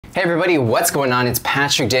Hey everybody, what's going on? It's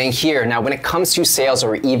Patrick Dang here. Now, when it comes to sales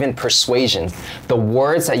or even persuasion, the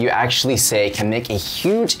words that you actually say can make a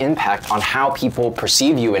huge impact on how people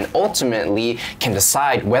perceive you and ultimately can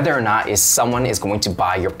decide whether or not someone is going to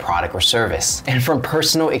buy your product or service. And from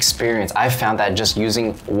personal experience, I've found that just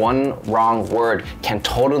using one wrong word can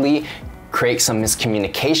totally create some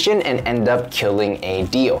miscommunication and end up killing a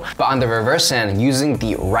deal. But on the reverse end, using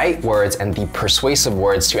the right words and the persuasive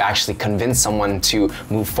words to actually convince someone to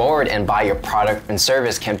move forward and buy your product and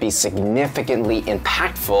service can be significantly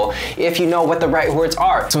impactful if you know what the right words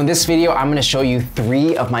are. So in this video, I'm gonna show you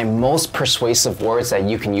 3 of my most persuasive words that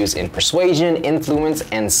you can use in persuasion, influence,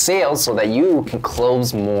 and sales so that you can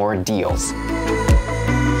close more deals.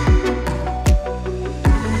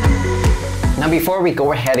 Now before we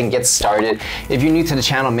go ahead and get started, if you're new to the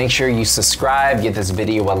channel, make sure you subscribe, give this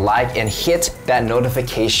video a like, and hit that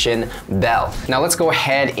notification bell. Now let's go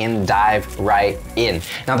ahead and dive right in.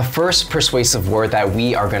 Now the first persuasive word that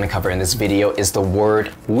we are going to cover in this video is the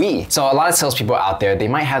word we. So a lot of salespeople out there, they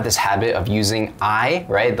might have this habit of using I,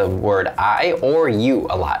 right? The word I or you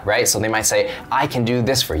a lot, right? So they might say, I can do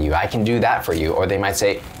this for you, I can do that for you, or they might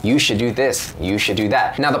say, you should do this, you should do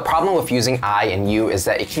that. Now the problem with using I and you is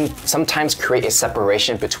that it can sometimes create a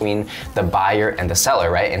separation between the buyer and the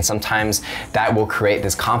seller, right? And sometimes that will create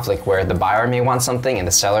this conflict where the buyer may want something and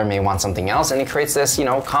the seller may want something else, and it creates this,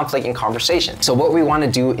 conflict in conversation. So what we want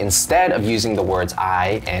to do instead of using the words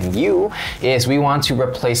I and you is we want to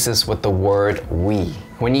replace this with the word we.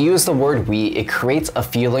 When you use the word we, it creates a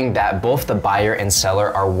feeling that both the buyer and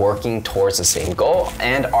seller are working towards the same goal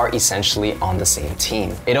and are essentially on the same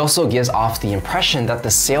team. It also gives off the impression that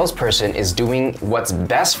the salesperson is doing what's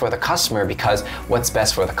best for the customer, because what's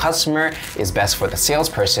best for the customer is best for the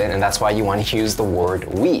salesperson, and that's why you want to use the word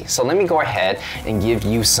we. So let me go ahead and give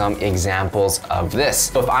you some examples of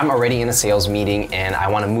this. So if I'm already in a sales meeting and I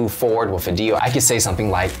want to move forward with a deal, I could say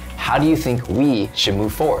something like, how do you think we should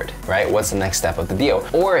move forward, right? What's the next step of the deal?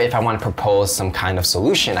 Or if I want to propose some kind of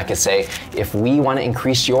solution, I could say, if we want to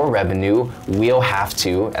increase your revenue, we'll have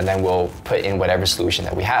to, and then we'll put in whatever solution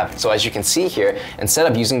that we have. So as you can see here, instead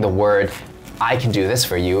of using the word, I can do this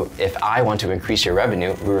for you, if I want to increase your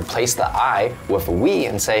revenue, we replace the I with a we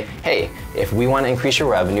and say, hey, if we want to increase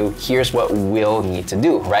your revenue, here's what we'll need to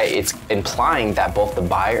do, right? It's implying that both the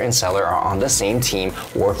buyer and seller are on the same team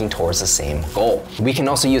working towards the same goal. We can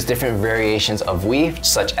also use different variations of we,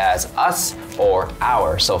 such as us or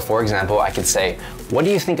our. So for example, I could say, what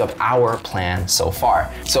do you think of our plan so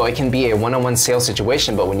far? So it can be a one-on-one sales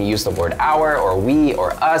situation, but when you use the word our or we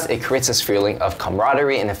or us, it creates this feeling of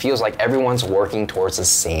camaraderie and it feels like everyone's working towards the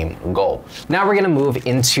same goal. Now we're gonna move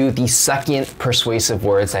into the second persuasive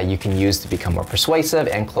words that you can use to become more persuasive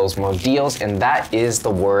and close more deals, and that is the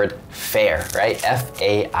word fair, right?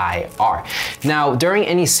 F-A-I-R. Now, during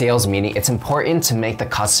any sales meeting, it's important to make the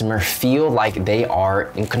customer feel like they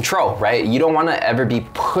are in control, right? You don't wanna ever be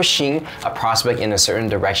pushing a prospect in a certain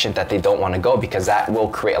direction that they don't wanna go, because that will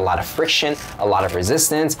create a lot of friction, a lot of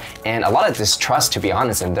resistance, and a lot of distrust, to be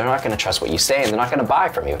honest, and they're not gonna trust what you say and they're not gonna buy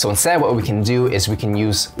from you. So instead, what we can do is we can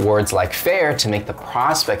use words like fair to make the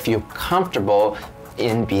prospect feel comfortable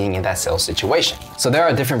in being in that sales situation. So there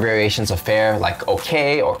are different variations of fair, like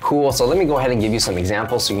okay or cool. So let me go ahead and give you some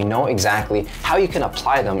examples so you know exactly how you can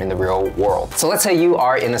apply them in the real world. So let's say you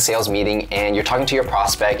are in a sales meeting and you're talking to your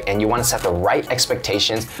prospect and you want to set the right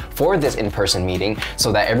expectations for this in-person meeting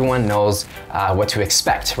so that everyone knows what to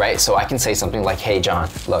expect, right? So I can say something like, hey John,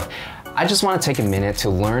 look, I just want to take a minute to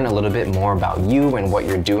learn a little bit more about you and what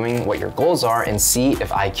you're doing, what your goals are, and see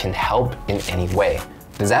if I can help in any way.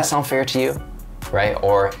 Does that sound fair to you? Right?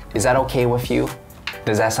 Or is that okay with you?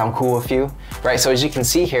 Does that sound cool with you? Right, so as you can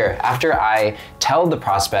see here, after I tell the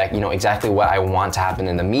prospect, exactly what I want to happen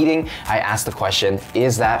in the meeting, I ask the question,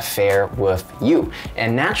 is that fair with you?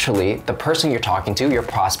 And naturally, the person you're talking to, your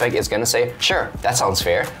prospect, is gonna say, sure, that sounds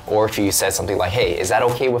fair. Or if you said something like, hey, is that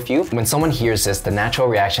okay with you? When someone hears this, the natural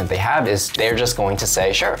reaction they have is they're just going to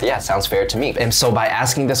say, sure, yeah, sounds fair to me. And so by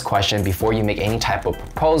asking this question before you make any type of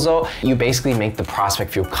proposal, you basically make the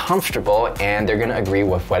prospect feel comfortable and they're gonna agree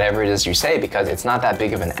with whatever it is you say, because it's not that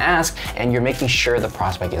big of an ask and you're making sure the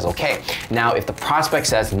prospect is okay. Now, if the prospect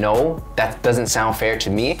says, no, that doesn't sound fair to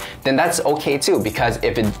me, then that's okay too, because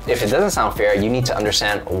if it doesn't sound fair, you need to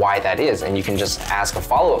understand why that is. And you can just ask a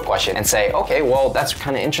follow-up question and say, okay, well, that's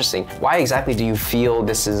kind of interesting. Why exactly do you feel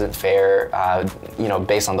this isn't fair,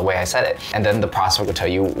 based on the way I said it? And then the prospect will tell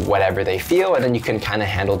you whatever they feel, and then you can kind of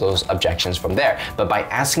handle those objections from there. But by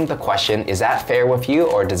asking the question, is that fair with you,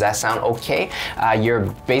 or does that sound okay? You're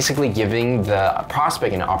basically giving the prospect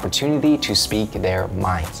prospect an opportunity to speak their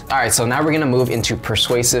minds. All right, so now we're gonna move into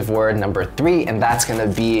persuasive word number 3, and that's gonna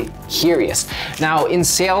be curious. Now, in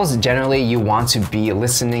sales, generally you want to be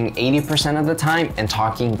listening 80% of the time and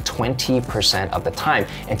talking 20% of the time.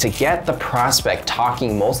 And to get the prospect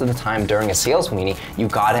talking most of the time during a sales meeting, you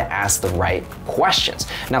gotta ask the right questions.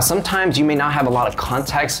 Now, sometimes you may not have a lot of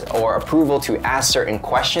context or approval to ask certain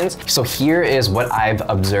questions. So here is what I've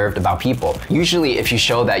observed about people. Usually, if you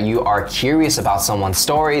show that you are curious about someone's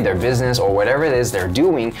story, their business, or whatever it is they're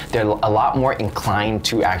doing, they're a lot more inclined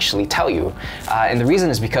to actually tell you. And the reason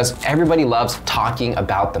is because everybody loves talking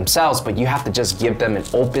about themselves, but you have to just give them an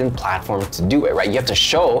open platform to do it, right? You have to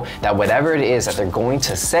show that whatever it is that they're going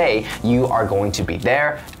to say, you are going to be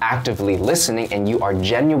there, actively listening, and you are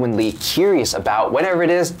genuinely curious about whatever it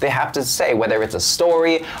is they have to say, whether it's a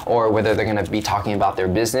story or whether they're gonna be talking about their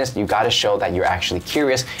business. You gotta show that you're actually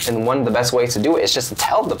curious, and one of the best ways to do it is just to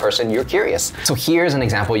tell the person you're curious. So here's an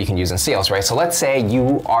example you can use in sales, right? So let's say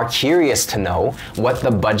you are curious to know what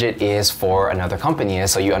the budget is for another company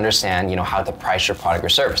is, so you understand, how to price your product or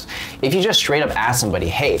service. If you just straight up ask somebody,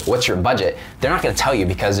 hey, what's your budget? They're not gonna tell you,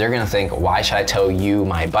 because they're gonna think, why should I tell you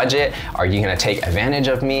my budget? Are you gonna take advantage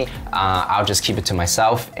of me? I'll just keep it to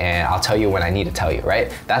myself and I'll tell you when I need to tell you,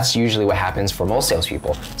 right? That's usually what happens for most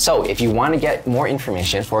salespeople. So if you wanna get more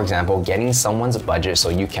information, for example, getting someone's budget so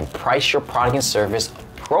you can price your product and service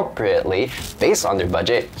appropriately based on their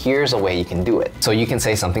budget, here's a way you can do it. So you can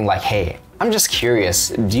say something like, hey, I'm just curious,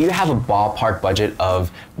 do you have a ballpark budget of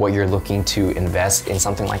what you're looking to invest in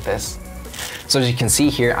something like this? So as you can see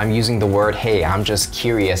here, I'm using the word, hey, I'm just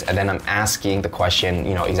curious, and then I'm asking the question,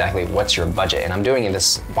 exactly what's your budget? And I'm doing it in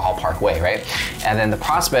this ballpark way, right? And then the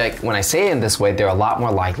prospect, when I say it in this way, they're a lot more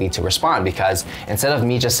likely to respond, because instead of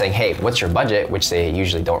me just saying, hey, what's your budget, which they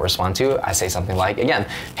usually don't respond to, I say something like, again,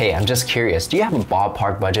 hey, I'm just curious, do you have a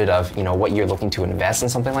ballpark budget of, what you're looking to invest in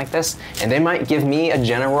something like this? And they might give me a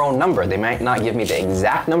general number. They might not give me the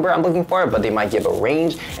exact number I'm looking for, but they might give a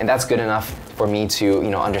range, and that's good enough for me to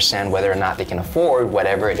understand whether or not they can afford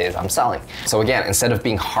whatever it is I'm selling. So again, instead of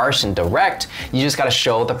being harsh and direct, you just got to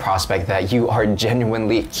show the prospect that you are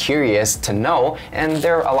genuinely curious to know, and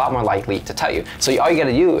they're a lot more likely to tell you. So all you got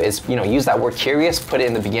to do is use that word curious, put it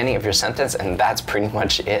in the beginning of your sentence, and that's pretty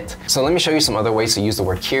much it. So let me show you some other ways to use the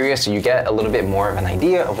word curious so you get a little bit more of an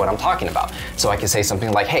idea of what I'm talking about. So I can say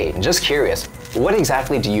something like, hey, just curious, what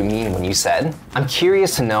exactly do you mean when you said, I'm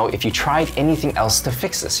curious to know if you tried anything else to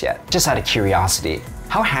fix this yet? Just out of curiosity.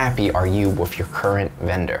 How happy are you with your current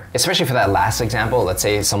vendor? Especially for that last example, let's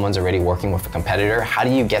say someone's already working with a competitor, how do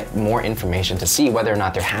you get more information to see whether or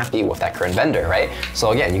not they're happy with that current vendor, right?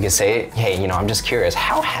 So again, you can say, hey, I'm just curious,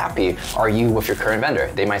 how happy are you with your current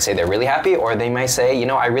vendor? They might say they're really happy, or they might say,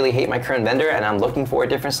 I really hate my current vendor and I'm looking for a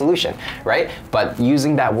different solution, right? But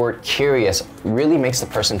using that word curious really makes the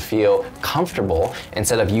person feel comfortable.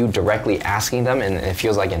 Instead of you directly asking them and it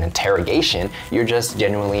feels like an interrogation, you're just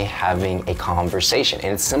genuinely having a conversation.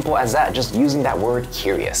 And it's simple as that, just using that word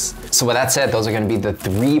curious. So with that said, those are gonna be the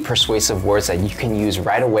 3 persuasive words that you can use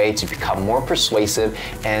right away to become more persuasive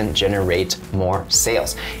and generate more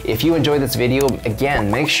sales. If you enjoyed this video, again,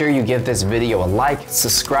 make sure you give this video a like,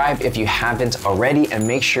 subscribe if you haven't already, and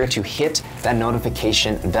make sure to hit that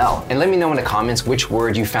notification bell. And let me know in the comments which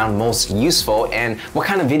word you found most useful and what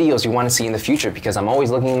kind of videos you want to see in the future, because I'm always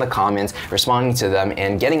looking in the comments, responding to them,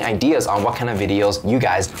 and getting ideas on what kind of videos you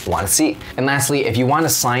guys want to see. And lastly, if you want to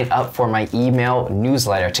sign up for my email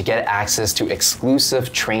newsletter to get access to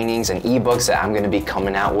exclusive trainings and ebooks that I'm going to be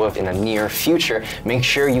coming out with in the near future, make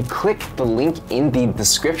sure you click the link in the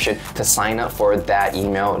description to sign up for that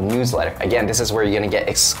email newsletter. Again, this is where you're going to get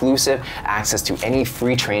exclusive access to any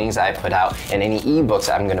free trainings I put out and any ebooks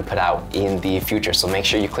that I'm going to put out in the future. So make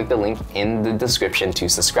sure you click the link in the description to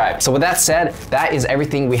subscribe. So with that said, that is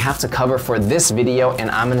everything we have to cover for this video, and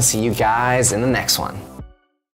I'm going to see you guys in the next one.